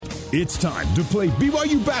It's time to play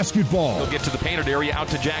BYU basketball. He'll get to the painted area, out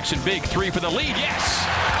to Jackson. Big three for the lead. Yes!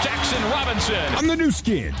 Jackson Robinson. On the new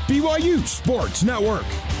skin, BYU Sports Network.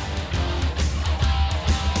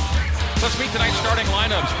 Let's meet tonight's starting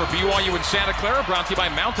lineups for BYU and Santa Clara, brought to you by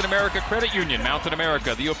Mountain America Credit Union. Mountain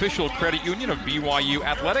America, the official credit union of BYU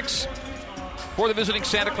Athletics. For the visiting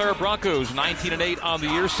Santa Clara Broncos, 19-8 on the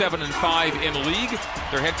year, 7-5 in the league.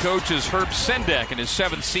 Their head coach is Herb Sendek in his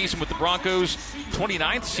 7th season with the Broncos,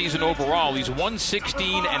 29th season overall. He's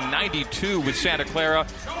 116-92 with Santa Clara,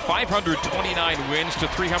 529 wins to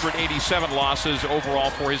 387 losses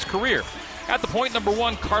overall for his career. At the point, number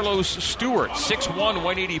 1, Carlos Stewart, 6'1",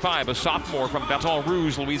 185, a sophomore from Baton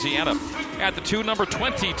Rouge, Louisiana. At the 2, number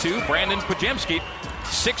 22, Brandon Pajemski,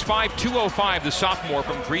 6'5", 205, the sophomore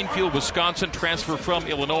from Greenfield, Wisconsin, transfer from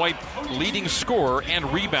Illinois, leading scorer and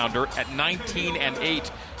rebounder at 19 and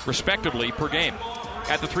 8, respectively, per game.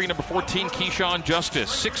 At the 3, number 14, Keyshawn Justice,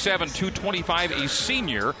 6'7", 225, a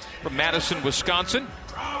senior from Madison, Wisconsin.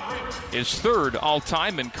 His 3rd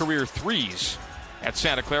all-time in career threes at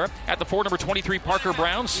Santa Clara. At the 4, number 23, Parker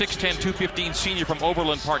Brown, 6'10", 215, senior from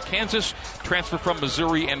Overland Park, Kansas, transfer from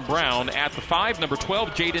Missouri and Brown. At the 5, number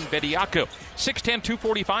 12, Jaden Bediako, 6'10",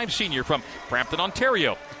 245, senior from Brampton,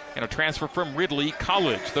 Ontario, and a transfer from Ridley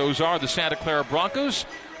College. Those are the Santa Clara Broncos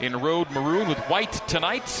in road maroon with white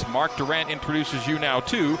tonight. Mark Durant introduces you now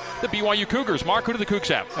to the BYU Cougars. Mark, who do the Cougs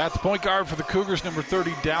have? At the point guard for the Cougars, number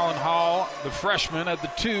 30, Dallin Hall, the freshman. At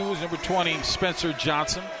the 2 is number 20, Spencer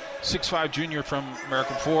Johnson, 6'5", junior from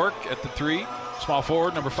American Fork. At the 3, small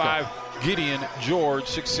forward, number 5, Gideon George,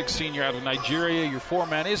 6'6", senior out of Nigeria. Your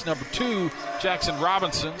 4-man is number 2, Jackson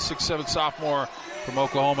Robinson, 6'7", sophomore from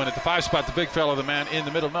Oklahoma. And at the 5 spot, the big fellow, the man in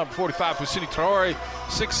the middle, number 45, Fousseyni Traore,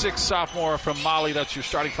 6'6", sophomore from Mali. That's your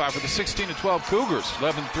starting 5 for the 16-12 Cougars.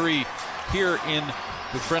 11-3 here in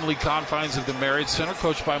the friendly confines of the Marriott Center,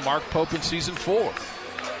 coached by Mark Pope in Season 4.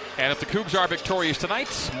 And if the Cougs are victorious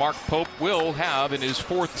tonight, Mark Pope will have in his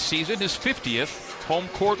 4th season his 50th home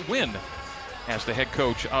court win as the head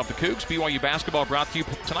coach of the Cougs. BYU basketball brought to you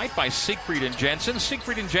tonight by Siegfried and Jensen.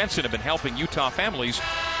 Siegfried and Jensen have been helping Utah families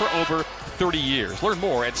for over 30 years. Learn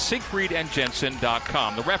more at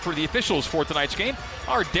siegfriedandjensen.com. The ref for the officials for tonight's game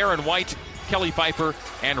are Darren White, Kelly Pfeiffer,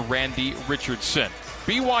 and Randy Richardson.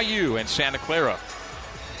 BYU and Santa Clara,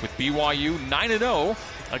 with BYU 9-0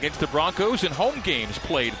 against the Broncos in home games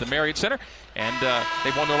played at the Marriott Center. And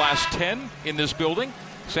they've won their last 10 in this building.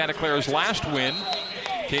 Santa Clara's last win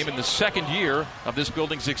came in the 2nd year of this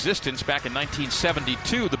building's existence back in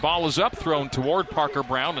 1972. The ball is up, thrown toward Parker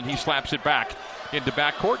Brown, and he slaps it back into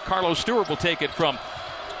backcourt. Carlos Stewart will take it from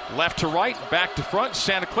left to right, back to front.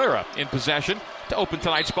 Santa Clara in possession to open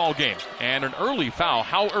tonight's ball game. And an early foul.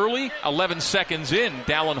 How early? 11 seconds in.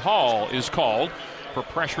 Dallin Hall is called for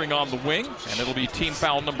pressuring on the wing, and it'll be team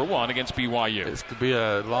foul number 1 against BYU. This could be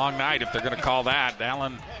a long night if they're going to call that.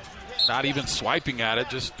 Dallin not even swiping at it,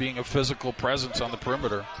 just being a physical presence on the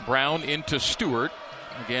perimeter. Brown into Stewart.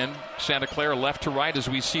 Again, Santa Clara left to right as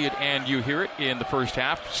we see it and you hear it in the first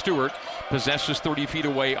half. Stewart possesses 30 feet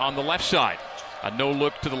away on the left side. A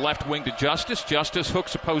no-look to the left wing to Justice. Justice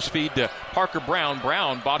hooks a post feed to Parker Brown.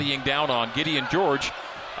 Brown bodying down on Gideon George.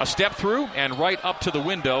 A step through and right up to the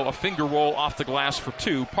window. A finger roll off the glass for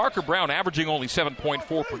 2. Parker Brown, averaging only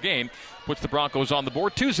 7.4 per game, puts the Broncos on the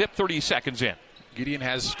board. 2-zip, 30 seconds in. Gideon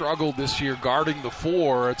has struggled this year guarding the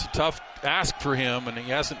 4. It's a tough ask for him, and he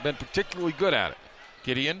hasn't been particularly good at it.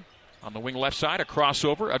 Gideon on the wing left side, a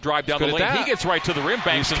crossover, a drive down the lane. He gets right to the rim,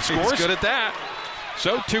 banks and scores. He's good at that.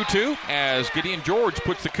 So 2-2 as Gideon George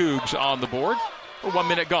puts the Cougs on the board. 1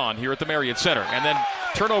 minute gone here at the Marriott Center. And then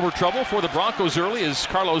turnover trouble for the Broncos early as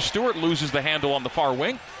Carlos Stewart loses the handle on the far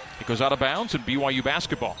wing. It goes out of bounds in BYU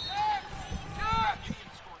basketball.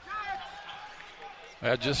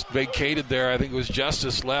 Just vacated there. I think it was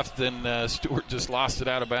Justice left, then Stewart just lost it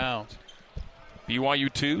out of bounds.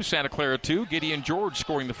 BYU 2, Santa Clara 2. Gideon George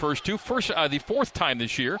scoring the first 2. The 4th time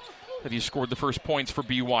this year that he scored the first points for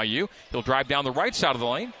BYU. He'll drive down the right side of the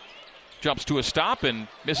lane. Jumps to a stop and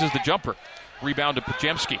misses the jumper. Rebound to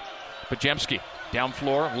Pajemski. Pajemski down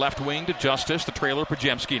floor, left wing to Justice. The trailer,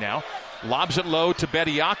 Pajemski now. Lobs it low to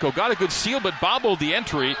Bediako. Got a good seal, but bobbled the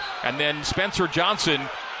entry. And then Spencer Johnson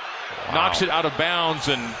knocks it out of bounds,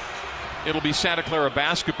 and it'll be Santa Clara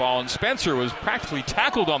basketball. And Spencer was practically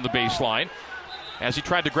tackled on the baseline as he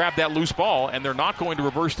tried to grab that loose ball, and they're not going to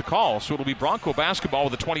reverse the call. So it'll be Bronco basketball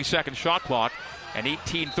with a 20-second shot clock and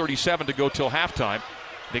 18:37 to go till halftime.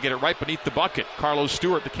 They get it right beneath the bucket. Carlos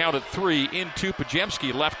Stewart, the count at 3, into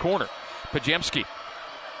Pajemski, left corner. Pajemski,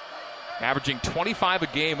 averaging 25 a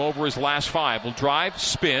game over his last 5. Will drive,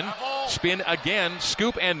 spin, Spin again,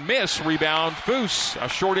 scoop and miss. Rebound, Foose. A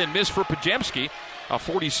short end miss for Podziemski, a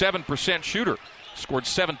 47% shooter. Scored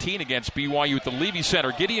 17 against BYU at the Levy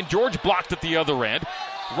Center. Gideon George blocked at the other end,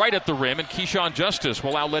 right at the rim, and Keyshawn Justice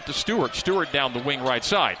will outlet to Stewart. Stewart down the wing right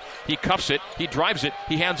side. He cuffs it, he drives it,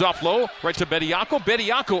 he hands off low, right to Bediako.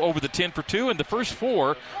 Bediako over the 10 for 2, and the first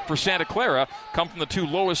 4 for Santa Clara come from the 2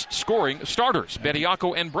 lowest scoring starters,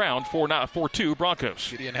 Bediako and Brown, 4-2 Broncos.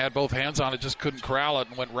 Gideon had both hands on it, just couldn't corral it,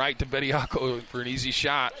 and went right to Bediako for an easy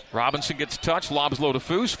shot. Robinson gets touched, lobs low to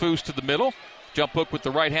Foose. Foose to the middle. Jump hook with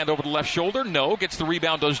the right hand over the left shoulder. No. Gets the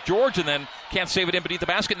rebound, does George, and then can't save it in beneath the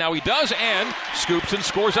basket. Now he does, and scoops and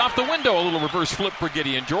scores off the window. A little reverse flip for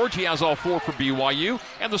Gideon George. He has all 4 for BYU,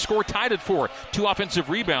 and the score tied at 4. 2 offensive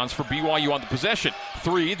rebounds for BYU on the possession.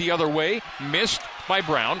 3 the other way, missed by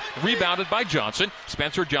Brown, rebounded by Johnson.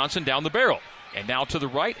 Spencer Johnson down the barrel. And now to the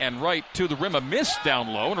right, and right to the rim. A miss down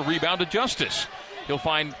low, and a rebound to Justice. He'll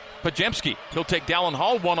find Podziemski. He'll take Dallin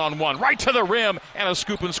Hall one-on-one, right to the rim, and a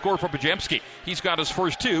scoop and score for Podziemski. He's got his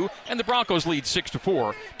first 2, and the Broncos lead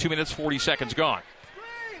 6-4. 2 minutes, 40 seconds gone.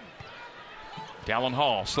 Dallin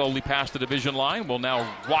Hall slowly past the division line, will now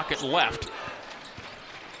walk it left.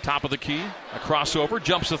 Top of the key, a crossover,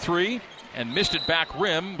 jumps the 3, and missed it back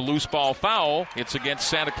rim. Loose ball foul. It's against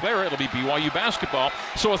Santa Clara. It'll be BYU basketball.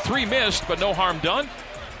 So a 3 missed, but no harm done,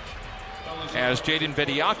 as Jaden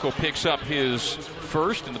Bediako picks up his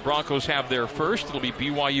first, and the Broncos have their first. It'll be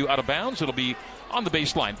BYU out of bounds. It'll be on the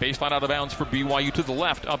baseline. Baseline out of bounds for BYU to the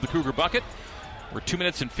left of the Cougar bucket. We're 2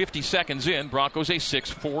 minutes and 50 seconds in. Broncos a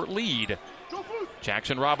 6-4 lead.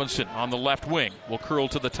 Jackson Robinson on the left wing will curl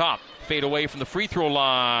to the top. Fade away from the free throw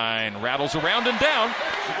line. Rattles around and down.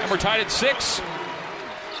 And we're tied at 6.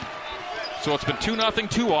 So it's been 2-0,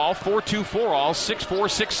 2-all, 4-2, 4-all, 6-4,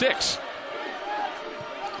 6-6.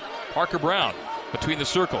 Parker Brown between the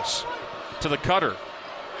circles to the cutter.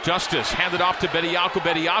 Justice handed off to Bediako.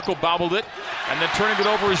 Bediako bobbled it, and then turning it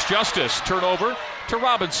over is Justice. Turnover to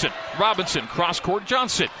Robinson. Robinson cross-court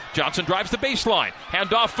Johnson. Johnson drives the baseline.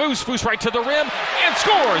 Hand off Foose. Foose right to the rim and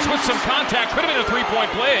scores with some contact. Could have been a three-point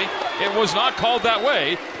play. It was not called that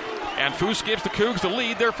way. And Foose gives the Cougs the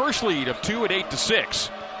lead, their first lead of 2 at 8-6.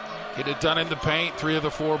 Get it done in the paint. 3 of the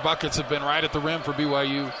 4 buckets have been right at the rim for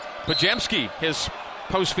BYU. Podziemski, his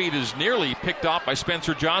post feed is nearly picked off by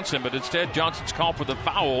Spencer Johnson, but instead Johnson's called for the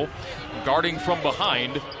foul, guarding from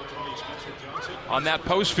behind on that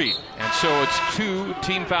post feed. And so it's 2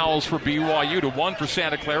 team fouls for BYU to 1 for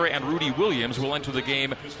Santa Clara, and Rudy Williams will enter the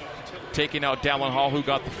game taking out Dallin Hall, who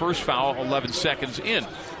got the first foul 11 seconds in.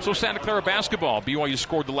 So Santa Clara basketball. BYU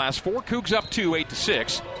scored the last 4. Cougs up 2,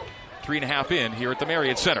 8-6. 3.5 in here at the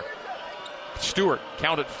Marriott Center. Stewart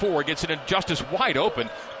counted 4, gets it in. Justice wide open.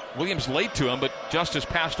 Williams late to him, but Justice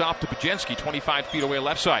passed off to Podziemski, 25 feet away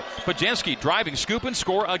left side. Podziemski driving, scoop, and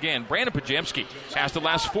score again. Brandon Podziemski has the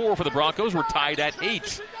last 4 for the Broncos. We're tied at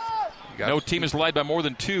 8. No team is led by more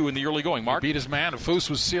than 2 in the early going. Mark? He beat his man. Foose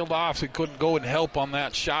was sealed off, so he couldn't go and help on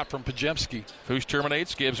that shot from Podziemski. Foose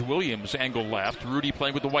terminates, gives Williams angle left. Rudy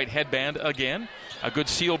playing with the white headband again. A good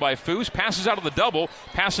seal by Foose. Passes out of the double.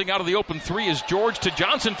 Passing out of the open 3 is George to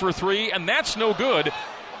Johnson for 3, and that's no good.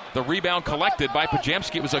 The rebound collected by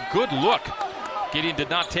Podziemski. It was a good look. Gideon did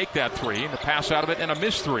not take that 3. The pass out of it and a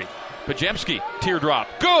missed 3. Podziemski, teardrop.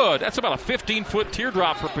 Good. That's about a 15-foot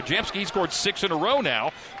teardrop for Podziemski. He scored 6 in a row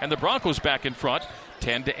now. And the Broncos back in front.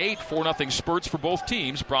 10-8. 4-0 spurts for both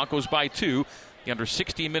teams. Broncos by 2. The under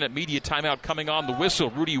 16-minute media timeout coming on the whistle.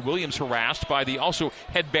 Rudy Williams harassed by the also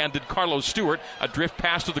headbanded Carlos Stewart. A drift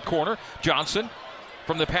pass to the corner. Johnson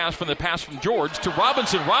from the pass from George to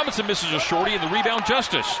Robinson. Robinson misses a shorty, and the rebound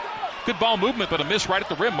Justice. Good ball movement, but a miss right at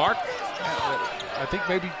the rim, Mark. I think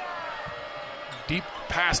maybe deep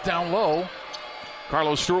pass down low.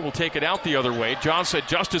 Carlos Stewart will take it out the other way. John said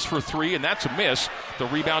Justice for 3, and that's a miss. The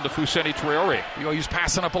rebound to Fousseyni Traore. He's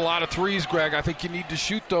passing up a lot of 3s, Greg. I think you need to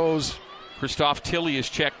shoot those. Christoph Tilley is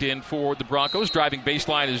checked in for the Broncos. Driving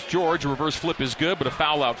baseline is George. A reverse flip is good, but a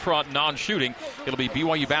foul out front, non-shooting. It'll be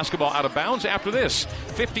BYU basketball out of bounds after this.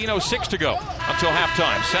 15:06 to go until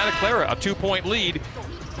halftime. Santa Clara, a 2-point lead,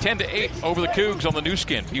 10-8 over the Cougs on the new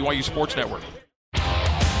skin, BYU Sports Network.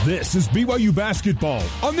 This is BYU basketball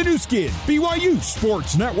on the new skin, BYU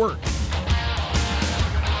Sports Network.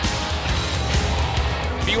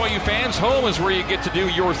 BYU fans, home is where you get to do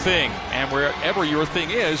your thing. And wherever your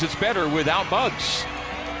thing is, it's better without bugs.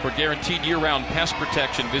 For guaranteed year-round pest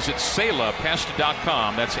protection, visit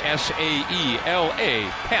SaelaPest.com. That's S-A-E-L-A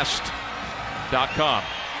Pest.com.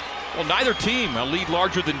 Well, neither team a lead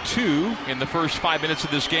larger than 2 in the first 5 minutes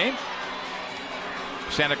of this game.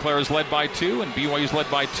 Santa Clara is led by 2, and BYU is led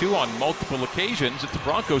by 2 on multiple occasions. It's the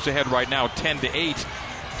Broncos ahead right now, 10-8.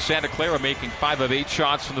 Santa Clara making 5 of 8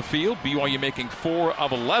 shots from the field. BYU making 4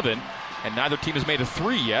 of 11. And neither team has made a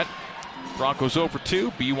 3 yet. Broncos 0 for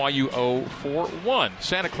 2. BYU 0 for 1.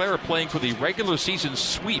 Santa Clara playing for the regular season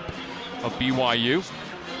sweep of BYU.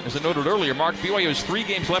 As I noted earlier, Mark, BYU has 3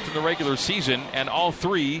 games left in the regular season, and all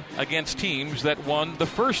 3 against teams that won the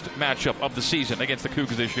first matchup of the season against the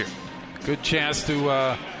Cougars this year. Good chance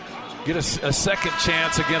to get a second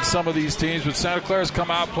chance against some of these teams, but Santa Clara's come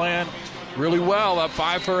out playing really well, up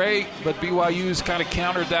 5 for 8, but BYU's kind of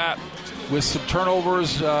countered that with some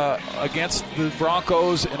turnovers against the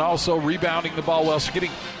Broncos and also rebounding the ball well, so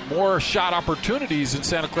getting more shot opportunities in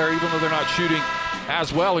Santa Clara, even though they're not shooting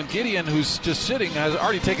as well. And Gideon, who's just sitting, has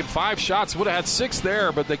already taken 5 shots, would have had 6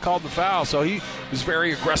 there, but they called the foul, so he was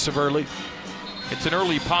very aggressive early. It's an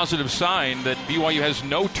early positive sign that BYU has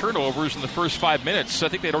no turnovers in the first 5 minutes. I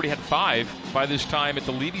think they'd already had 5 by this time at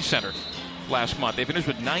the Levy Center last month. They finished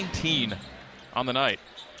with 19 on the night.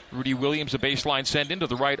 Rudy Williams, a baseline send into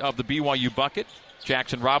the right of the BYU bucket.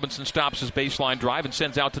 Jackson Robinson stops his baseline drive and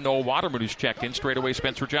sends out to Noah Waterman, who's checked in. Straight away,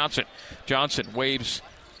 Spencer Johnson. Johnson waves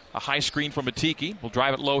a high screen from Atiki. Will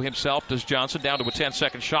drive it low himself, does Johnson, down to a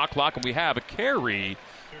 10-second shot clock, and we have a carry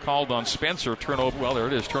called on Spencer. Turnover, well, there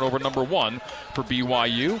it is, turnover number 1 for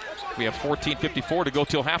BYU. We have 14:54 to go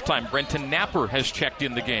till halftime. Brenton Napper has checked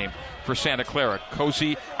in the game for Santa Clara.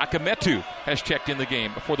 Kosi Akametu has checked in the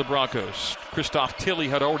game for the Broncos. Christoph Tilley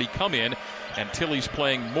had already come in, and Tilley's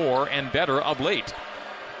playing more and better of late.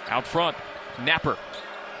 Out front, Napper.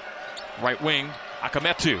 Right wing,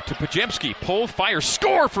 Akametu to Pajemski. Pull, fire,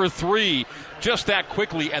 score for 3 just that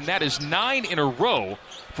quickly, and that is 9 in a row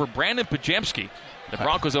for Brandon Pajemski. The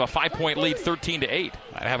Broncos have a 5-point lead, 13-8.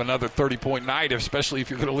 Might have another 30-point night, especially if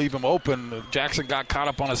you're going to leave him open. Jackson got caught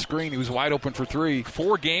up on a screen. He was wide open for 3.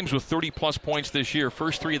 4 games with 30-plus points this year.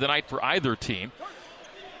 First 3 of the night for either team.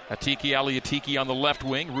 Atiki Ali Atiki on the left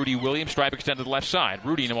wing. Rudy Williams, stripe extended left side.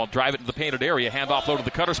 Rudy will drive it into the painted area. Handoff low to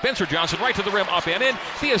the cutter. Spencer Johnson right to the rim, up and in.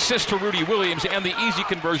 The assist to Rudy Williams and the easy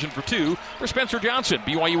conversion for 2 for Spencer Johnson.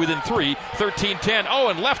 BYU within 3, 13-10. Oh,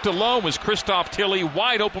 and left alone was Christoph Tilley,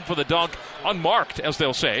 wide open for the dunk. Unmarked, as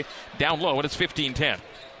they'll say. Down low, and it's 15-10.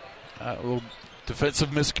 A little defensive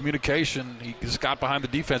miscommunication. He just got behind the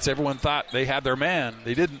defense. Everyone thought they had their man.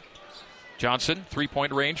 They didn't. Johnson,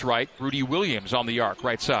 3-point range right. Rudy Williams on the arc,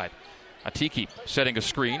 right side. Atiki setting a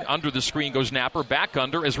screen. Under the screen goes Napper. Back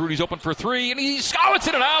under as Rudy's open for 3. And it's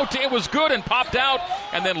in and out. It was good and popped out.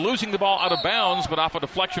 And then losing the ball out of bounds, but off a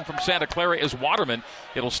deflection from Santa Clara is Waterman.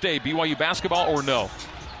 It'll stay BYU basketball or no?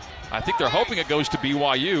 I think they're hoping it goes to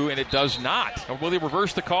BYU, and it does not. Will they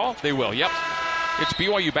reverse the call? They will, yep. It's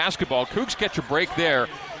BYU basketball. Cougs catch a break there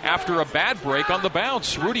after a bad break on the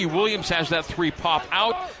bounce. Rudy Williams has that 3 pop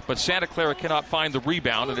out, but Santa Clara cannot find the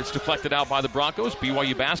rebound, and it's deflected out by the Broncos.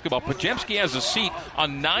 BYU basketball. Pajemski has a seat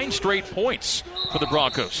on 9 straight points for the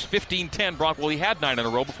Broncos. 15-10 Broncos. Well, he had 9 in a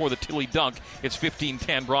row before the Tilley dunk. It's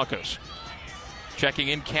 15-10 Broncos. Checking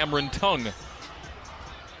in Cameron Tung.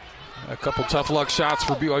 A couple tough luck shots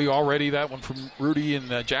for BYU already. That one from Rudy,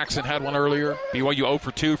 and Jackson had one earlier. BYU 0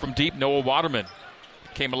 for 2 from deep. Noah Waterman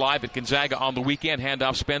came alive at Gonzaga on the weekend.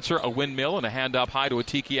 Handoff Spencer, a windmill, and a handoff high to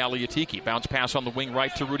Atiki Ali Atiki. Bounce pass on the wing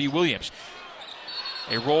right to Rudy Williams.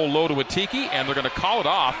 A roll low to Atiki, and they're going to call it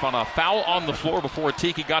off on a foul on the floor before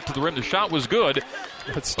Atiki got to the rim. The shot was good.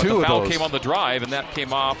 That's but 2 the foul of those. came on the drive, and that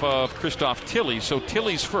came off of Christoph Tilley. So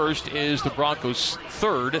Tilley's first is the Broncos'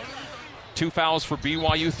 3rd. 2 fouls for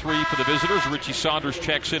BYU, 3 for the visitors. Richie Saunders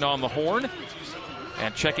checks in on the horn.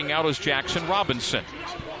 And checking out is Jackson Robinson.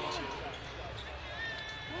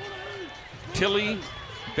 Tilley,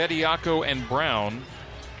 Bediako, and Brown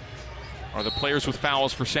are the players with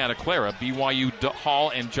fouls for Santa Clara. BYU, Hall,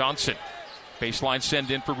 and Johnson. Baseline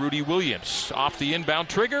send in for Rudy Williams. Off the inbound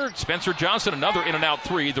trigger, Spencer Johnson, another in-and-out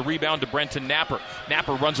 3. The rebound to Brenton Napper.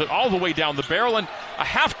 Napper runs it all the way down the barrel, and a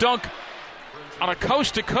half dunk on a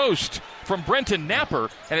coast-to-coast from Brenton Napper,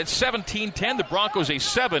 and it's 17-10. The Broncos a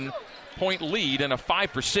 7-point lead and a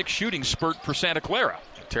 5 for 6 shooting spurt for Santa Clara.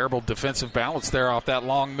 Terrible defensive balance there off that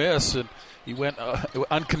long miss, and he went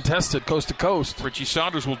uncontested coast-to-coast. Richie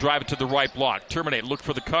Saunders will drive it to the right block. Terminate, look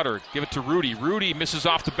for the cutter. Give it to Rudy. Rudy misses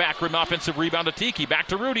off the back rim. Offensive rebound to Tiki. Back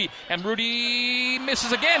to Rudy. And Rudy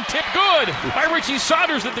misses again. Tip good by Richie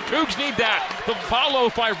Saunders. That the Cougs need that. The follow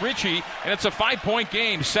by Richie. And it's a 5-point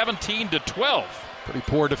game, 17-12. Pretty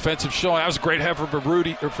poor defensive showing. That was a great effort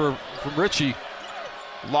from Richie.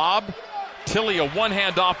 Lob. Tilley, a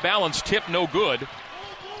one-hand off balance. Tip, no good.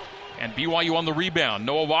 And BYU on the rebound.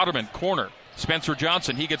 Noah Waterman, corner. Spencer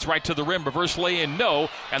Johnson, he gets right to the rim. Reverse lay-in, no.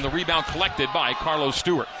 And the rebound collected by Carlos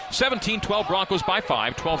Stewart. 17-12, Broncos by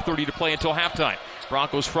 5. 12:30 to play until halftime.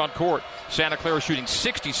 Broncos front court. Santa Clara shooting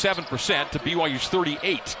 67% to BYU's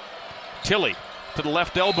 38. Tilly to the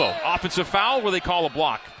left elbow. Offensive foul where they call a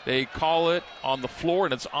block. They call it on the floor,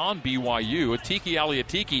 and it's on BYU. Atiki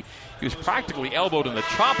Aliatiki, he was practically elbowed in the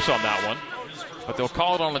chops on that one. But they'll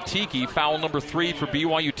call it on Atiki. Foul number 3 for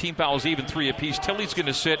BYU. Team fouls even 3 apiece. Tilly's going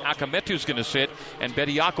to sit. Akametu's going to sit. And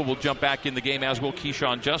Bediako will jump back in the game, as will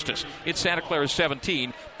Keyshawn Justice. It's Santa Clara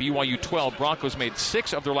 17, BYU 12. Broncos made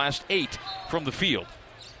 6 of their last 8 from the field.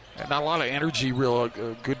 And not a lot of energy, real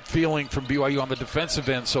good feeling from BYU on the defensive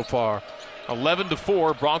end so far.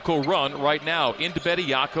 11-4 Bronco run right now into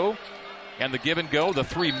Bediako. And the give and go. The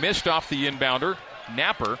 3 missed off the inbounder.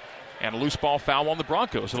 Napper. And a loose ball foul on the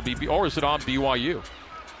Broncos. It'll be, or is it on BYU?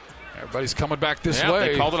 Everybody's coming back this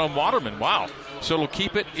way. They called it on Waterman. Wow. So it'll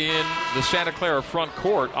keep it in the Santa Clara front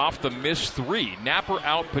court off the missed 3. Napper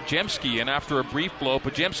out Pajemski, and after a brief blow,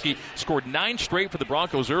 Pajemski scored 9 straight for the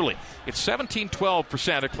Broncos early. It's 17-12 for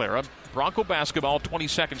Santa Clara. Bronco basketball,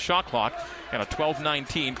 20-second shot clock, and a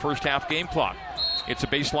 12-19 first-half game clock. It's a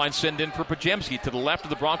baseline send-in for Pajemski to the left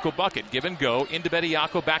of the Bronco bucket. Give and go into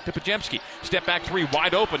Bediako, back to Pajemski. Step back 3,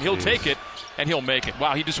 wide open. He'll take it, and he'll make it.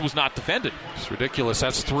 Wow, he just was not defended. It's ridiculous.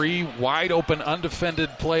 That's 3 wide-open,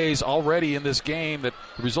 undefended plays already in this game that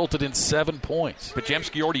resulted in 7 points.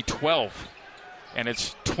 Pajemski already 12, and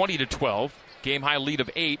it's 20-12. Game-high lead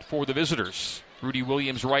of 8 for the visitors. Rudy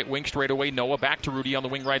Williams right wing straight away. Noah back to Rudy on the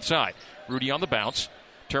wing right side. Rudy on the bounce.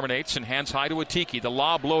 Terminates and hands high to Atiki. The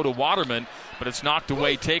lob low to Waterman, but it's knocked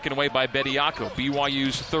away, taken away by Bediako.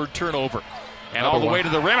 BYU's 3rd turnover. And all the way to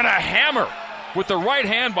the rim, and a hammer with the right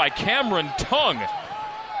hand by Cameron Tung.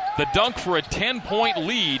 The dunk for a 10-point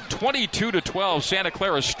lead, 22-12. Santa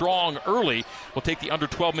Clara strong early. We'll take the under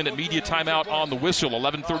 12-minute media timeout on the whistle.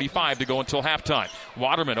 11:35 to go until halftime.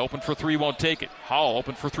 Waterman open for 3, won't take it. Hall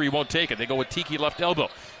open for 3, won't take it. They go with Atiki left elbow.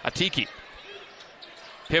 Atiki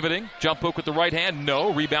pivoting, jump hook with the right hand,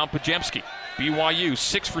 no. Rebound Pajemski. BYU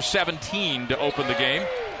 6 for 17 to open the game.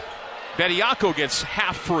 Bediako gets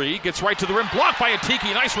half free, gets right to the rim, blocked by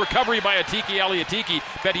Atiki. Nice recovery by Atiki Aliatiki.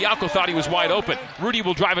 Bediako thought he was wide open. Rudy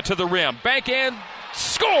will drive it to the rim. Bank and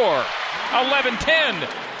score! 11-10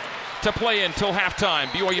 to play until halftime.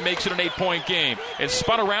 BYU makes it an 8-point game. It's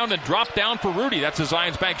spun around and dropped down for Rudy. That's a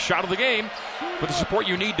Zions Bank shot of the game. For the support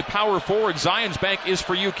you need to power forward, Zions Bank is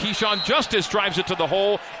for you. Keyshawn Justice drives it to the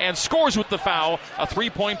hole and scores with the foul. A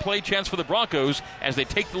 3-point play chance for the Broncos as they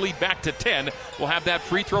take the lead back to 10. We'll have that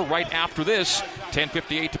free throw right after this.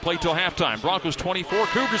 10:58 to play till halftime. Broncos 24,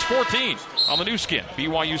 Cougars 14 on the new skin,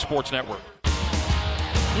 BYU Sports Network.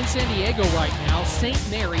 In San Diego right now, St.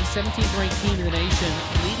 Mary, 17th ranked team in the nation,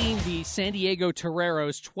 leading the San Diego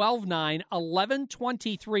Toreros 12-9,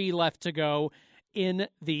 11:23 left to go in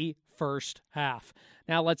the first half.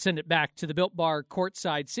 Now let's send it back to the Built Bar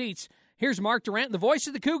courtside seats. Here's Mark Durant, the voice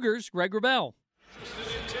of the Cougars, Greg Wrubell.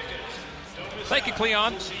 Thank you,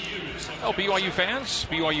 Cleon. Well, BYU fans,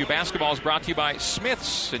 BYU basketball is brought to you by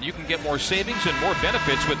Smith's, and you can get more savings and more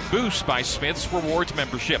benefits with Boost by Smith's Rewards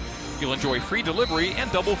membership. You'll enjoy free delivery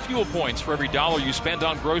and double fuel points for every $1 you spend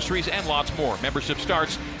on groceries and lots more. Membership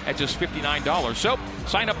starts at just $59. So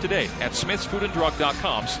sign up today at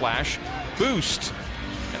smithsfoodandrug.com/boost.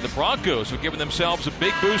 And the Broncos have given themselves a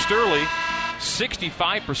big boost early.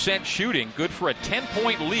 65% shooting, good for a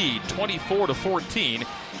 10-point lead, 24-14.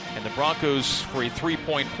 And the Broncos for a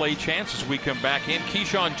 3-point play chance as we come back in.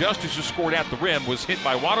 Keyshawn Justice, who scored at the rim, was hit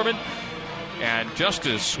by Waterman. And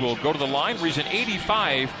Justice will go to the line, where he's an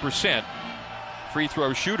 85% free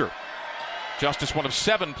throw shooter. Justice, one of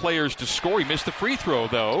 7 players to score. He missed the free throw,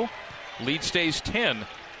 though. Lead stays 10.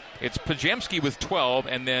 It's Pajemski with 12,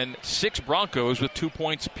 and then 6 Broncos with 2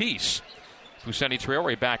 points apiece. Fousseyni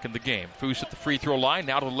Traore back in the game. Foose at the free throw line,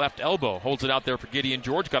 now to the left elbow. Holds it out there for Gideon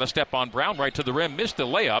George. Got a step on Brown, right to the rim. Missed the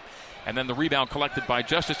layup. And then the rebound collected by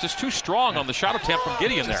Justice. Just too strong on the shot attempt from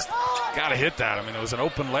Gideon there. Got to hit that. I mean, it was an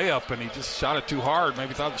open layup, and he just shot it too hard.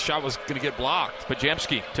 Maybe thought the shot was going to get blocked.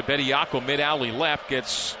 Pajemski to Bediako, mid-alley left.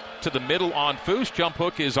 Gets to the middle on Foose. Jump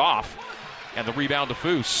hook is off. And the rebound to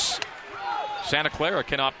Foose. Santa Clara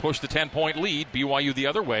cannot push the 10-point lead. BYU the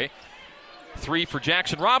other way. 3 for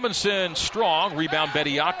Jackson Robinson. Strong. Rebound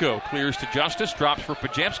Bediako. Clears to Justice. Drops for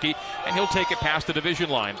Pajemski. And he'll take it past the division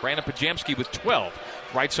line. Brandon Pajemski with 12.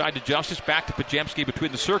 Right side to Justice. Back to Pajemski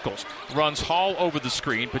between the circles. Runs Hall over the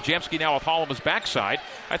screen. Pajemski now with Hall on his backside.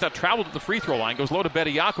 I thought traveled to the free throw line. Goes low to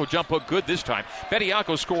Bediako. Jump hook good this time.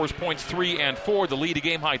 Bediako scores points 3 and 4. The lead a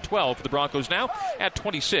game high 12 for the Broncos now at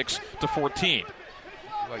 26-14.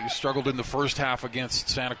 Well, you struggled in the first half against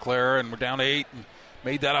Santa Clara, and we're down 8 and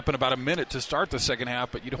made that up in about a minute to start the second half,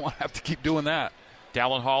 but you don't want to have to keep doing that.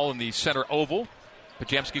 Dallin Hall in the center oval.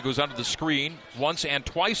 Pajemski goes under the screen once and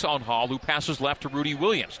twice on Hall, who passes left to Rudy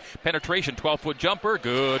Williams. Penetration, 12-foot jumper,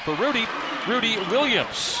 good for Rudy. Rudy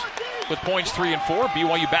Williams with points 3 and 4.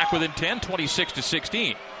 BYU back within 10,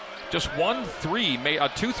 26-16. Just 2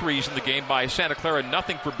 threes in the game by Santa Clara,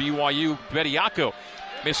 nothing for BYU. Bediako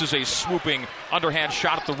misses a swooping underhand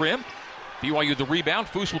shot at the rim. BYU the rebound.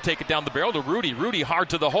 Foose will take it down the barrel to Rudy. Rudy hard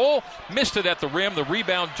to the hole. Missed it at the rim. The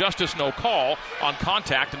rebound, Justice no call on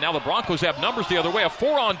contact. And now the Broncos have numbers the other way. A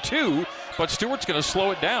 4-on-2, but Stewart's going to slow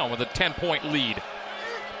it down with a 10-point lead.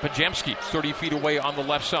 Pajemski 30 feet away on the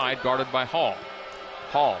left side, guarded by Hall.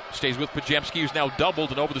 Hall stays with Pajemski, who's now doubled,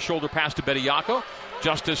 and over-the-shoulder pass to Bediako.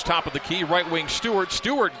 Justice top of the key, right wing Stewart.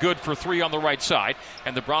 Stewart good for 3 on the right side.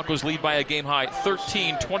 And the Broncos lead by a game-high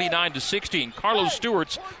 13-29-16. Carlos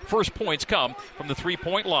Stewart's first points come from the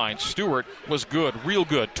 3-point line. Stewart was good, real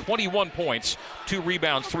good. 21 points, 2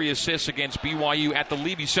 rebounds, 3 assists against BYU at the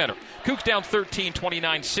Levy Center. Cougs down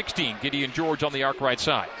 13-29-16. Gideon George on the arc right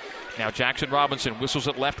side. Now Jackson Robinson whistles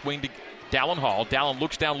at left wing to Dallin Hall. Dallin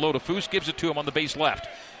looks down low to Foose, gives it to him on the base left.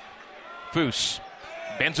 Foose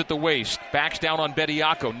bends at the waist, backs down on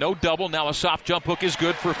Bediako. No double, now a soft jump hook is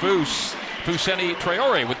good for Foose. Fousseyni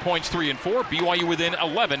Traore with points 3 and 4. BYU within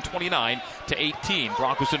 11, 29-18.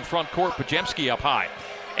 Broncos in front court, Pajemski up high.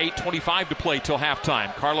 8:25 to play till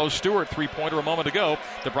halftime. Carlos Stewart, 3-pointer a moment ago.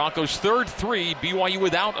 The Broncos' third 3, BYU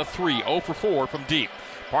without a 3, 0 for 4 from deep.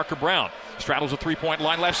 Parker Brown straddles a 3-point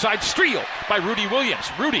line left side, steal by Rudy Williams.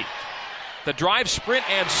 Rudy, the drive, sprint,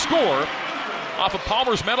 and score off of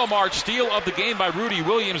Palmer's Metal Mart. Steal of the game by Rudy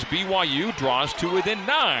Williams. BYU draws to within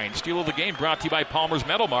 9. Steal of the game brought to you by Palmer's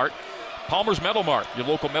Metal Mart. Palmer's Metal Mart, your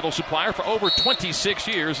local metal supplier for over 26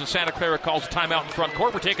 years. And Santa Clara calls a timeout in front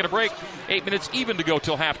court. We're taking a break. 8 minutes even to go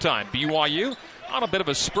till halftime. BYU on a bit of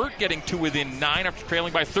a spurt, getting to within 9 after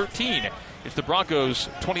trailing by 13. It's the Broncos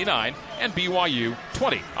 29 and BYU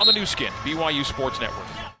 20 on the new skin, BYU Sports Network.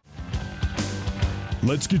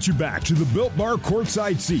 Let's get you back to the Built Bar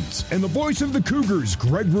courtside seats and the voice of the Cougars,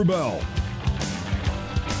 Greg Wrubell.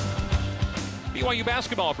 BYU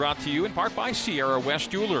basketball brought to you in part by Sierra West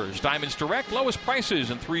Jewelers. Diamonds Direct, lowest prices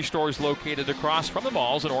in 3 stores located across from the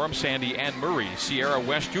malls in Orem, Sandy, and Murray. Sierra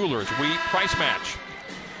West Jewelers, we price match.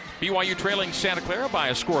 BYU trailing Santa Clara by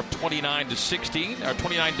a score of 29-16, or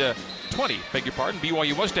 29-20, beg your pardon.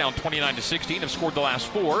 BYU was down 29-16, have scored the last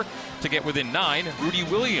 4 to get within 9. Rudy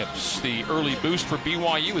Williams, the early boost for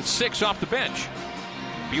BYU with 6 off the bench.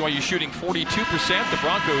 BYU shooting 42%, the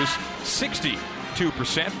Broncos 62%.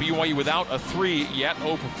 BYU without a 3 yet,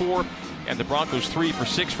 0 for 4, and the Broncos 3 for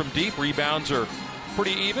 6 from deep. Rebounds are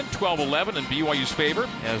pretty even, 12-11 in BYU's favor.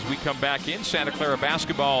 As we come back in, Santa Clara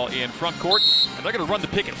basketball in front court, and they're going to run the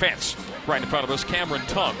picket fence right in front of us. Cameron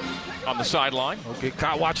Tongue on the sideline. Don't get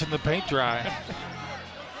caught watching the paint dry.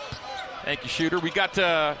 Thank you, Shooter. We got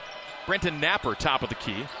Brenton Napper, top of the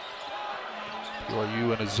key.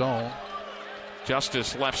 BYU in a zone.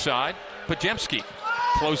 Justice left side. Pajemski,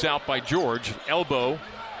 close out by George. Elbow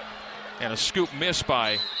and a scoop miss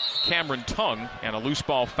by Cameron Tongue, and a loose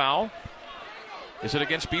ball foul. Is it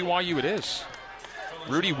against BYU? It is.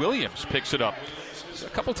 Rudy Williams picks it up. So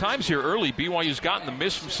a couple times here early, BYU's gotten the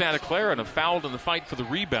miss from Santa Clara and have fouled in the fight for the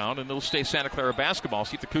rebound, and it'll stay Santa Clara basketball.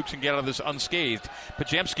 See if the Cougs can get out of this unscathed.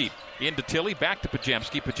 Pajemski into Tilly, back to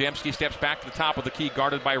Pajemski. Pajemski steps back to the top of the key,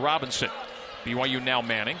 guarded by Robinson. BYU now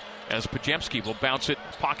manning, as Pajemski will bounce it,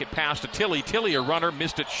 pocket pass to Tilly. Tilly, a runner,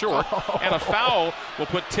 missed it short, and a foul will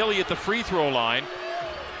put Tilly at the free throw line.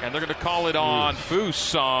 And they're going to call it on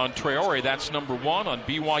Foose on Traore. That's number 1 on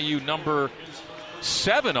BYU, number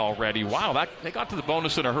 7 already. Wow, they got to the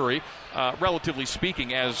bonus in a hurry, relatively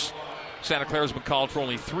speaking, as Santa Clara's been called for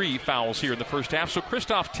only 3 fouls here in the first half. So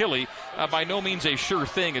Christoph Tilly, by no means a sure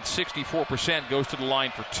thing at 64%, goes to the line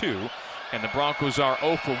for 2. And the Broncos are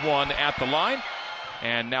 0 for 1 at the line.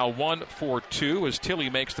 And now 1 for 2 as Tilly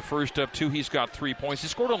makes the first of 2. He's got 3 points. He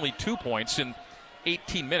scored only 2 points in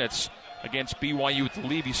 18 minutes against BYU at the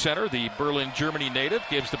Levy Center. The Berlin, Germany native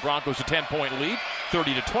gives the Broncos a 10-point lead,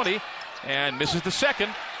 30-20, and misses the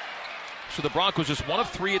second. So the Broncos just 1 of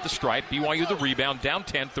 3 at the stripe. BYU the rebound, down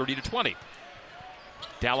 10, 30-20.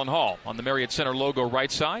 Dallin Hall on the Marriott Center logo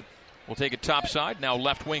right side. We'll take it top side. Now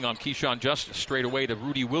left wing on Keyshawn Justice. Straight away to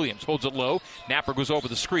Rudy Williams. Holds it low. Napper goes over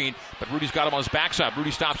the screen, but Rudy's got him on his backside.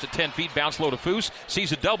 Rudy stops at 10 feet. Bounce low to Foose.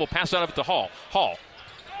 Sees a double. Pass out of it to Hall. Hall.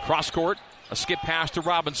 Cross court. A skip pass to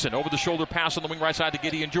Robinson. Over the shoulder pass on the wing right side to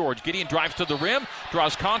Gideon George. Gideon drives to the rim,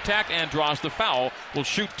 draws contact, and draws the foul. Will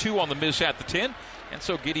shoot 2 on the miss at the 10. And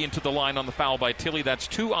so Gideon to the line on the foul by Tilley. That's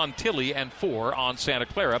 2 on Tilley and 4 on Santa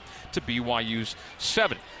Clara to BYU's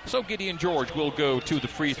 7. So Gideon George will go to the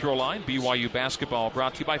free throw line. BYU basketball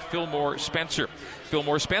brought to you by Fillmore Spencer.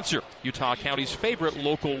 Fillmore Spencer, Utah County's favorite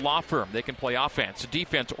local law firm. They can play offense,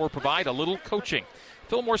 defense, or provide a little coaching.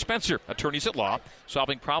 Fillmore Spencer, attorneys at law,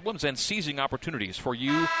 solving problems and seizing opportunities for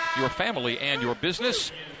you, your family, and your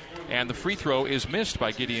business. And the free throw is missed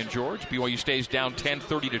by Gideon George. BYU stays down 10,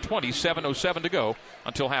 30-20, 7:07 to go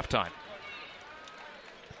until halftime.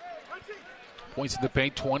 Points in the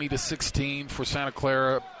paint, 20-16 for Santa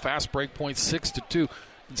Clara. Fast break points, 6-2.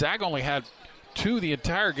 Zag only had 2 the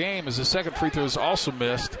entire game as the second free throw is also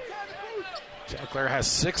missed. Santa Clara has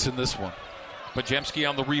 6 in this one. Pajemski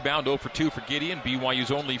on the rebound, 0 for 2 for Gideon. BYU's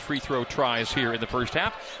only free throw tries here in the first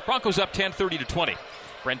half. Broncos up 10, 30-20.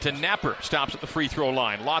 Brenton Napper stops at the free throw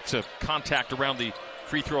line. Lots of contact around the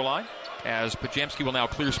free throw line as Pajemski will now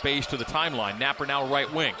clear space to the timeline. Napper now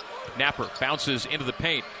right wing. Napper bounces into the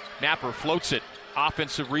paint. Napper floats it.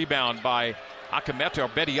 Offensive rebound by Akameta or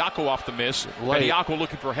Bediako off the miss. Bediako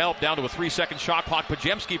looking for help down to a 3-second shot clock.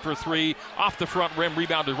 Pajemski for 3 off the front rim.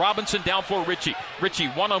 Rebounded Robinson. Down floor Ritchie. Ritchie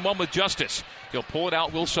one-on-one with Justice. He'll pull it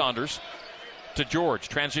out. Will Saunders to George.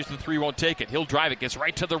 Transition 3 won't take it. He'll drive it. Gets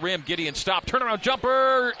right to the rim. Gideon stop. Turnaround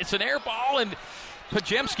jumper. It's an air ball and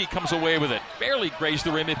Pajemski comes away with it. Barely grazed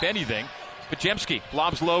the rim if anything. Pajemski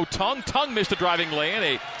lobs low. Tongue missed a driving lane.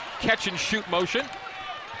 A catch and shoot motion.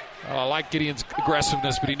 Well, I like Gideon's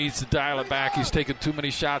aggressiveness, but he needs to dial it back. He's taken too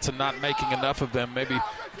many shots and not making enough of them. Maybe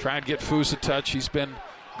try and get Foose a touch. He's been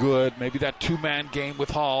good. Maybe that 2-man game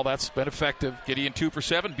with Hall, that's been effective. Gideon 2 for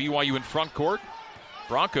 7. BYU in front court.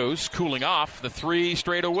 Broncos cooling off. The 3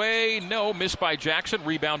 straight away. No, missed by Jackson.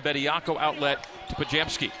 Rebound Bediako, outlet to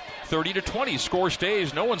Pajemski. 30-20. Score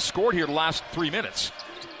stays. No one scored here the last 3 minutes.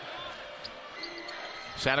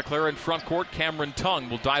 Santa Clara in front court. Cameron Tongue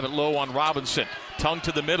will dive it low on Robinson. Tongue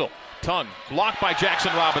to the middle. Tongue blocked by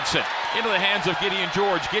Jackson Robinson. Into the hands of Gideon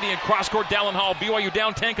George. Gideon cross court. Dallin Hall. BYU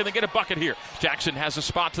down 10. Can they get a bucket here? Jackson has a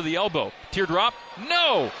spot to the elbow. Teardrop?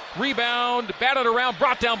 No. Rebound. Batted around.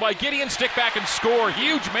 Brought down by Gideon. Stick back and score.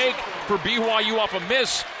 Huge make for BYU off a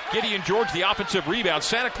miss. Gideon George the offensive rebound.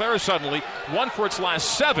 Santa Clara suddenly won for its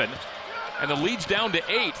last 7. And the lead's down to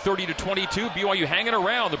 8, 30-22. BYU hanging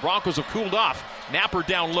around. The Broncos have cooled off. Napper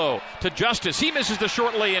down low to Justice. He misses the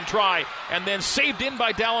short lay-in try, and then saved in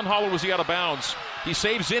by Dallin Hall. Was he out of bounds? He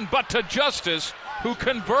saves in, but to Justice, who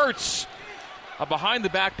converts. A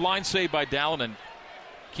behind-the-back blind save by Dallin, and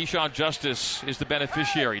Keyshawn Justice is the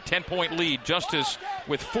beneficiary. 10-point lead. Justice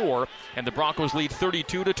with 4, and the Broncos lead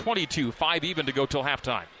 32-22. 5 even to go till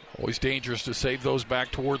halftime. Always dangerous to save those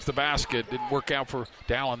back towards the basket. Didn't work out for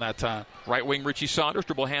Dallin that time. Right wing Richie Saunders,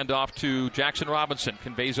 dribble handoff to Jackson Robinson.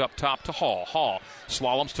 Conveys up top to Hall. Hall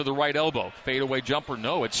slaloms to the right elbow. Fadeaway jumper,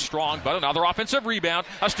 no, it's strong, but another offensive rebound.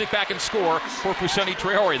 A stick back and score for Fousseyni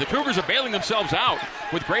Traore. The Cougars are bailing themselves out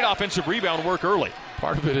with great offensive rebound work early.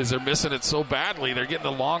 Part of it is they're missing it so badly. They're getting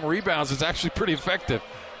the long rebounds. It's actually pretty effective.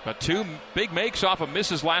 But 2 big makes off of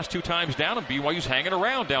misses last 2 times down, and BYU's hanging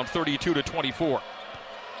around down 32-24.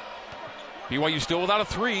 BYU still without a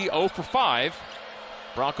 3, 0 for 5.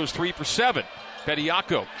 Broncos 3 for 7.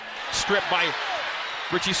 Bediako stripped by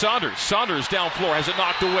Richie Saunders. Saunders down floor, has it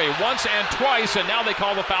knocked away once and twice, and now they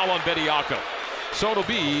call the foul on Bediako. So it'll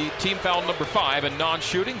be team foul number 5 and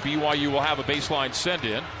non-shooting. BYU will have a baseline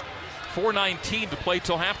send-in. 4:19 to play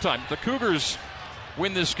till halftime. If the Cougars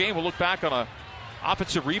win this game, we'll look back on a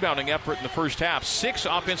offensive rebounding effort in the first half. 6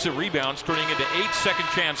 offensive rebounds turning into 8 second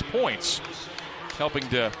chance points, helping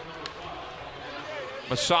to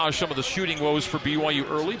massage some of the shooting woes for BYU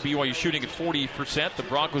early. BYU shooting at 40%, the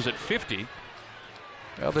Broncos at 50%.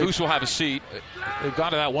 Well, Foose will have a seat. They've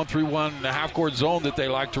gone to that 1-3-1 half-court zone that they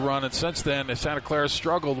like to run, and since then, Santa Clara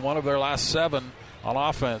struggled 1 of their last 7 on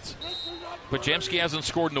offense. Pajemski hasn't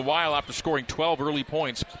scored in a while after scoring 12 early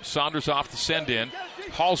points. Saunders off the send-in.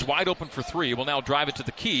 Hall's wide open for 3. Will now drive it to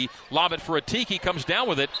the key. Lob it for Atiki. Comes down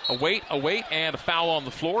with it. A wait, and a foul on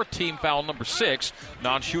the floor. Team foul number 6.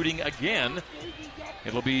 Non-shooting again.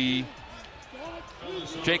 It'll be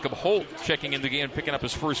Jacob Holt checking in the game, picking up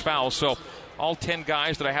his first foul. So all 10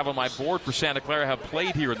 guys that I have on my board for Santa Clara have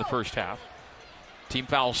played here in the first half. Team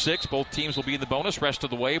foul 6. Both teams will be in the bonus rest of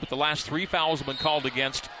the way, but the last 3 fouls have been called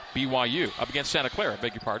against BYU. Up against Santa Clara,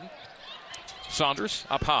 beg your pardon. Saunders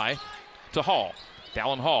up high to Hall.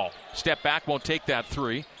 Dallin Hall. Step back, won't take that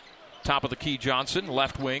 3. Top of the key, Johnson.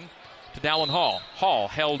 Left wing to Dallin Hall. Hall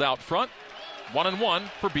held out front. 1-1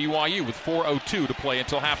 for BYU with 4:02 to play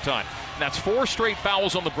until halftime. And that's 4 straight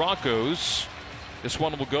fouls on the Broncos. This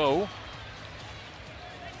one will go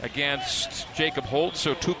against Jacob Holt,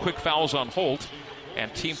 so 2 quick fouls on Holt.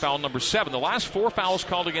 And team foul number 7. The last 4 fouls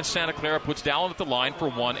called against Santa Clara puts Dallin at the line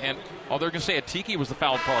for 1. And they're going to say Atiki was the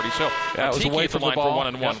foul party. So Atiki at the line for 1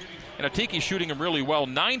 and 1. And Atiki shooting him really well.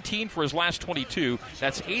 19 for his last 22.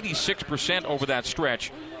 That's 86% over that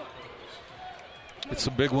stretch. It's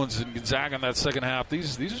some big ones in Gonzaga in that second half.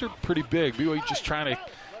 These are pretty big. BYU just trying to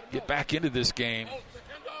get back into this game.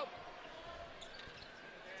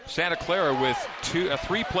 Santa Clara with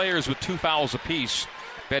 3 players with 2 fouls apiece.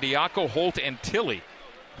 Bediako, Holt, and Tilly.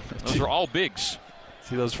 Those are all bigs.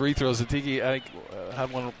 See those free throws. Atiki, I think,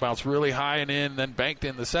 had one bounce really high and in, then banked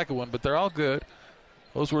in the second one, but they're all good.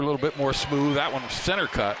 Those were a little bit more smooth. That one was center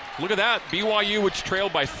cut. Look at that. BYU, which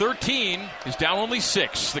trailed by 13, is down only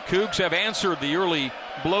 6. The Cougs have answered the early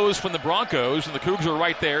blows from the Broncos, and the Cougs are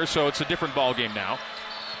right there, so it's a different ball game now.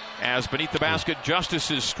 As beneath the basket,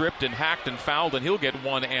 Justice is stripped and hacked and fouled, and he'll get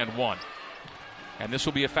 1 and 1. And this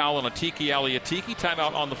will be a foul on Atiki Ali Atiki.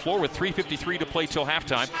 Timeout on the floor with 3:53 to play till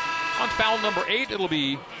halftime. On foul number 8, it'll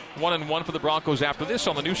be 1 and 1 for the Broncos after this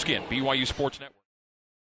on the new skin, BYU Sports Network.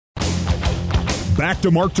 Back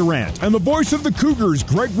to Mark Durrant and the voice of the Cougars,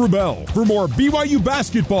 Greg Wrubell, for more BYU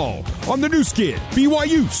basketball on the new skin,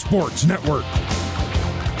 BYU Sports Network.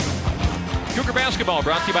 Cougar basketball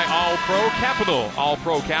brought to you by All Pro Capital. All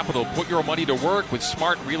Pro Capital, put your money to work with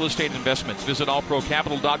smart real estate investments. Visit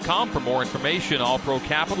allprocapital.com for more information. All Pro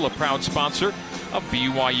Capital, a proud sponsor of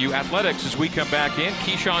BYU Athletics. As we come back in,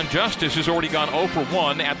 Keyshawn Justice has already gone 0 for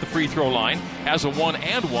 1 at the free throw line, has a 1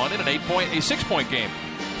 and 1 in a 6-point game.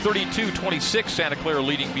 32-26, Santa Clara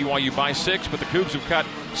leading BYU by 6, but the Cougs have cut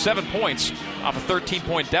 7 points off a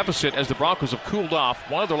 13-point deficit as the Broncos have cooled off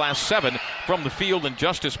 1 of their last 7 from the field, and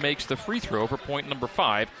Justice makes the free throw for point number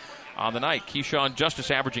 5 on the night. Keyshawn Justice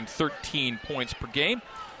averaging 13 points per game.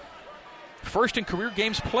 First in career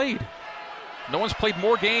games played. No one's played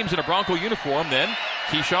more games in a Bronco uniform than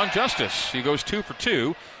Keyshawn Justice. He goes 2 for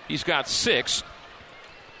 2. He's got 6.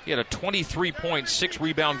 He had a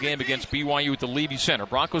 23.6-rebound game against BYU at the Levy Center.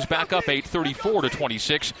 Broncos back up 8,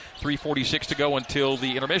 34-26. 3:46 to go until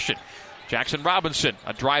the intermission. Jackson Robinson,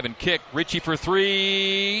 a drive and kick. Ritchie for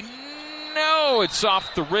 3. No, it's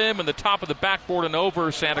off the rim and the top of the backboard and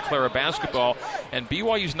over. Santa Clara basketball. And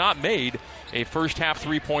BYU's not made a first-half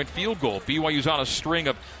 3-point field goal. BYU's on a string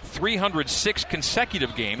of 306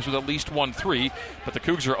 consecutive games with at least 1 3, but the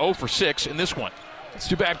Cougs are 0 for 6 in this one. It's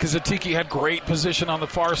too bad because Atiki had great position on the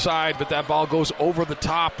far side, but that ball goes over the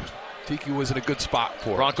top. Atiki was in a good spot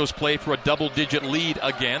for it. Broncos play for a double-digit lead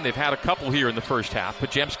again. They've had a couple here in the first half.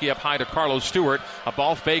 Pajemski up high to Carlos Stewart. A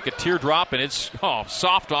ball fake, a teardrop, and it's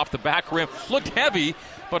soft off the back rim. Looked heavy,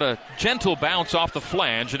 but a gentle bounce off the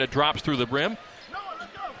flange, and it drops through the rim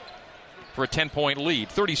for a 10-point lead.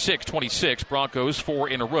 36-26, Broncos 4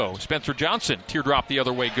 in a row. Spencer Johnson, teardrop the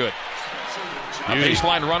other way, good. A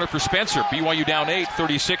baseline runner for Spencer. BYU down 8,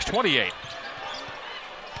 36-28.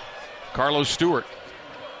 Carlos Stewart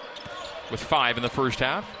with 5 in the first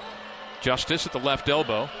half. Justice at the left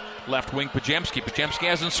elbow. Left wing Pajemski. Pajemski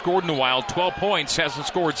hasn't scored in a while. 12 points. Hasn't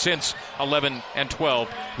scored since 11 and 12.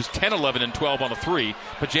 It was 10, 11, and 12 on a 3.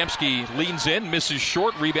 Pajemski leans in, misses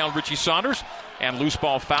short. Rebound Richie Saunders. And loose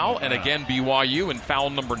ball foul. And again BYU in foul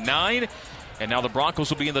number 9. And now the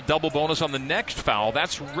Broncos will be in the double bonus on the next foul.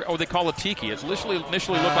 That's they call it Atiki. It initially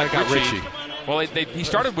looked like Richie. Well, he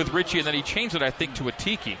started with Richie, and then he changed it, I think, to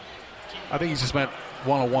Atiki. I think he just meant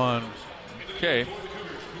 1-on-1. Okay.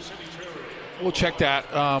 We'll check that.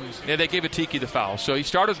 Yeah, they gave Atiki the foul. So he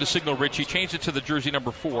started to signal Richie, changed it to the jersey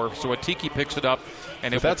number 4. So Atiki picks it up.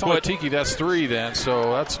 And if that's on Atiki, that's 3 then.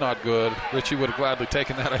 So that's not good. Richie would have gladly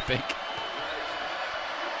taken that, I think.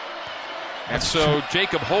 And so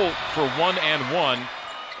Jacob Holt for 1 and 1.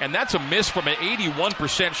 And that's a miss from an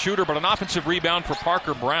 81% shooter, but an offensive rebound for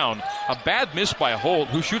Parker Brown. A bad miss by Holt,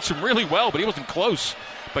 who shoots him really well, but he wasn't close.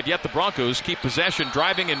 But yet the Broncos keep possession.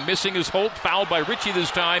 Driving and missing is Holt. Fouled by Ritchie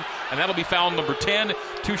this time, and that'll be foul number 10.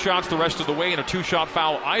 2 shots the rest of the way, and a 2-shot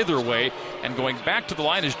foul either way. And going back to the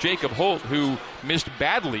line is Jacob Holt, who missed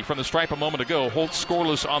badly from the stripe a moment ago. Holt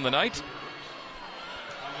scoreless on the night.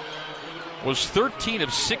 Was 13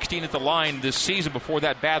 of 16 at the line this season before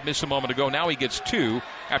that bad miss a moment ago. Now he gets 2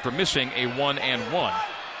 after missing a 1 and 1.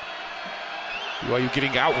 BYU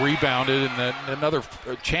getting out-rebounded, and then another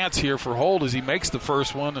chance here for Holt as he makes the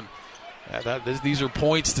first one. And these are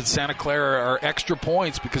points that Santa Clara are extra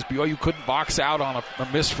points because BYU couldn't box out on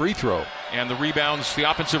a missed free throw. And the rebounds, the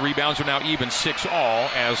offensive rebounds are now even 6-all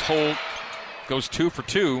as Holt goes 2 for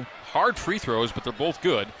 2. Hard free throws, but they're both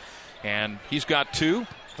good. And he's got 2.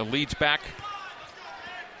 The lead's back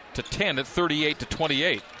to 10 at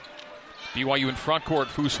 38-28. BYU in front court.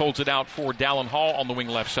 Foose holds it out for Dallin Hall on the wing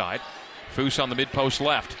left side. Foose on the mid-post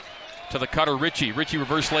left. To the cutter, Richie. Richie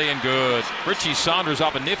reverse lay-in, good. Richie Saunders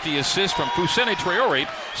off a nifty assist from Fousseyni Traore.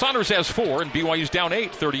 Saunders has 4, and BYU's down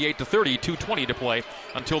 8, 38-30, 2:20 to play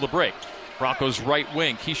until the break. Broncos right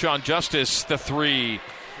wing, Keyshawn Justice, the 3.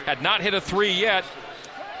 Had not hit a 3 yet,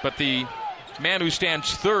 but the man who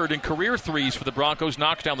stands third in career threes for the Broncos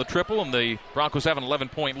knocks down the triple, and the Broncos have an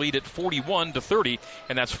 11-point lead at 41-30,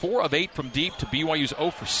 and that's 4 of 8 from deep to BYU's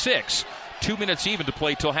 0 for 6. 2 minutes even to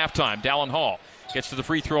play till halftime. Dallin Hall gets to the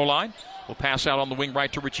free throw line. Will pass out on the wing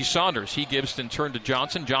right to Richie Saunders. He gives in turn to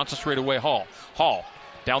Johnson. Johnson straight away Hall. Hall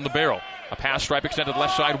down the barrel. A pass stripe extended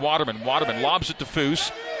left side Waterman. Waterman lobs it to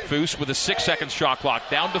Foose. Foose with a 6-second shot clock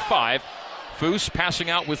down to 5. Foose passing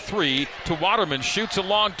out with 3 to Waterman. Shoots a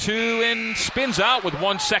long 2 and spins out with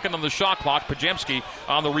 1 second on the shot clock. Podziemski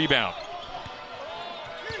on the rebound.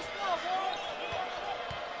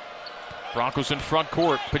 Broncos in front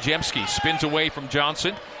court. Podziemski spins away from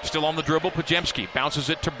Johnson. Still on the dribble. Podziemski bounces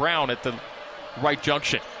it to Brown at the right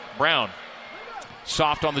junction. Brown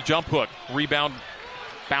soft on the jump hook. Rebound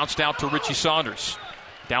bounced out to Richie Saunders.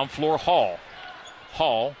 Down floor Hall.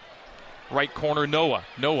 Hall. Right corner Noah.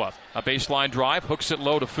 Noah, a baseline drive, hooks it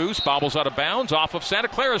low to Foose, bobbles out of bounds, off of Santa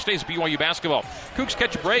Clara, stays BYU basketball. Cougs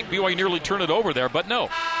catch a break, BYU nearly turn it over there, but no,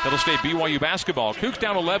 it'll stay BYU basketball. Cougs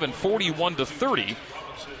down 11, 41-30.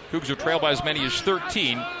 Cougs are trailed by as many as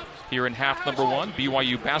 13 here in half number 1.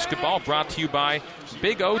 BYU basketball brought to you by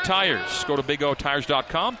Big O Tires. Go to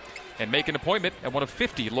BigOTires.com and make an appointment at one of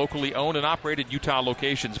 50 locally owned and operated Utah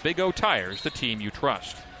locations. Big O Tires, the team you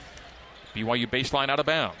trust. BYU baseline out of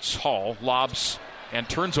bounds. Hall lobs and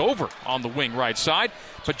turns over on the wing right side.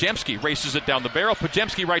 Podziemski races it down the barrel.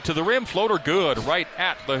 Podziemski right to the rim. Floater good right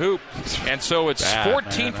at the hoop. And so it's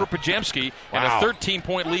 14 for Podziemski and a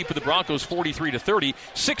 13-point lead for the Broncos, 43-30.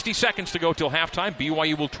 60 seconds to go till halftime.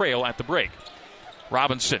 BYU will trail at the break.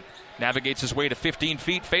 Robinson navigates his way to 15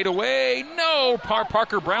 feet. Fade away. No.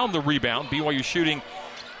 Parker Brown the rebound. BYU shooting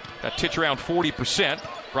a titch around 40%.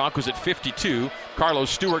 Broncos at 52. Carlos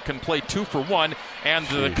Stewart can play 2 for 1. And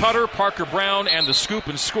the cutter, Parker Brown, and the scoop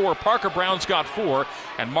and score. Parker Brown's got 4.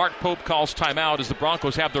 And Mark Pope calls timeout as the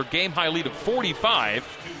Broncos have their game-high lead of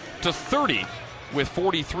 45-30 with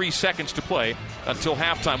 43 seconds to play until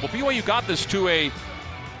halftime. Well, BYU got this to a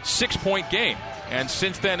 6-point game. And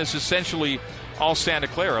since then, it's essentially all Santa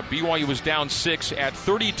Clara. BYU was down 6 at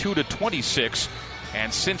 32-26.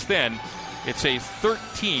 And since then, it's a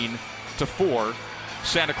 13-4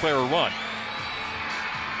 Santa Clara run.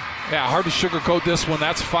 Yeah, hard to sugarcoat this one.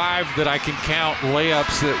 That's 5 that I can count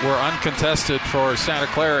layups that were uncontested for Santa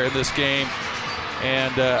Clara in this game.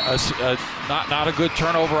 And not a good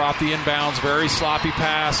turnover off the inbounds, very sloppy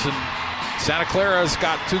pass. And Santa Clara's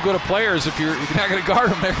got too good of players. If you're not going to guard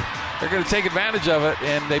them, they're going to take advantage of it.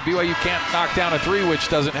 And BYU can't knock down a 3, which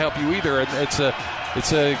doesn't help you either. It's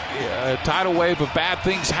a tidal wave of bad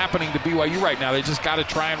things happening to BYU right now. They just got to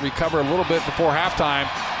try and recover a little bit before halftime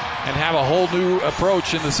and have a whole new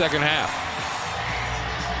approach in the second half.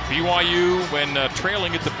 BYU, when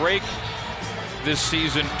trailing at the break this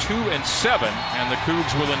season, 2-7, and the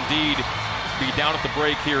Cougs will indeed be down at the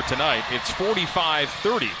break here tonight. It's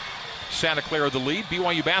 45-30. Santa Clara the lead.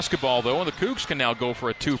 BYU basketball, though, and the Cougs can now go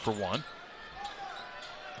for a 2 for 1.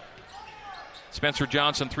 Spencer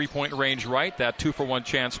Johnson, 3-point range right. That 2 for 1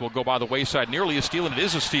 chance will go by the wayside. Nearly a steal, and it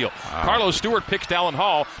is a steal. Wow. Carlos Stewart picks Dallin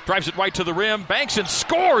Hall, drives it right to the rim, banks and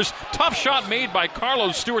scores. Tough shot made by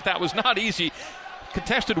Carlos Stewart. That was not easy.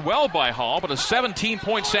 Contested well by Hall, but a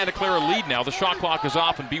 17-point Santa Clara lead now. The shot clock is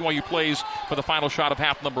off, and BYU plays for the final shot of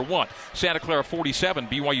half number 1. Santa Clara 47,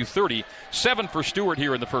 BYU 30. 7 for Stewart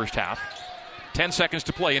here in the first half. 10 seconds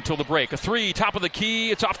to play until the break. A 3, top of the key.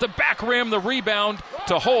 It's off the back rim. The rebound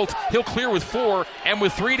to Holt. He'll clear with 4, and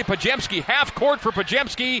with 3 to Podziemski. Half court for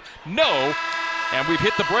Podziemski. No. And we've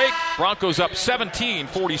hit the break. Broncos up 17,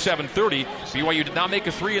 47-30. BYU did not make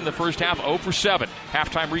a 3 in the first half, 0 for 7.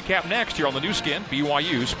 Halftime recap next here on the new skin,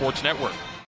 BYU Sports Network.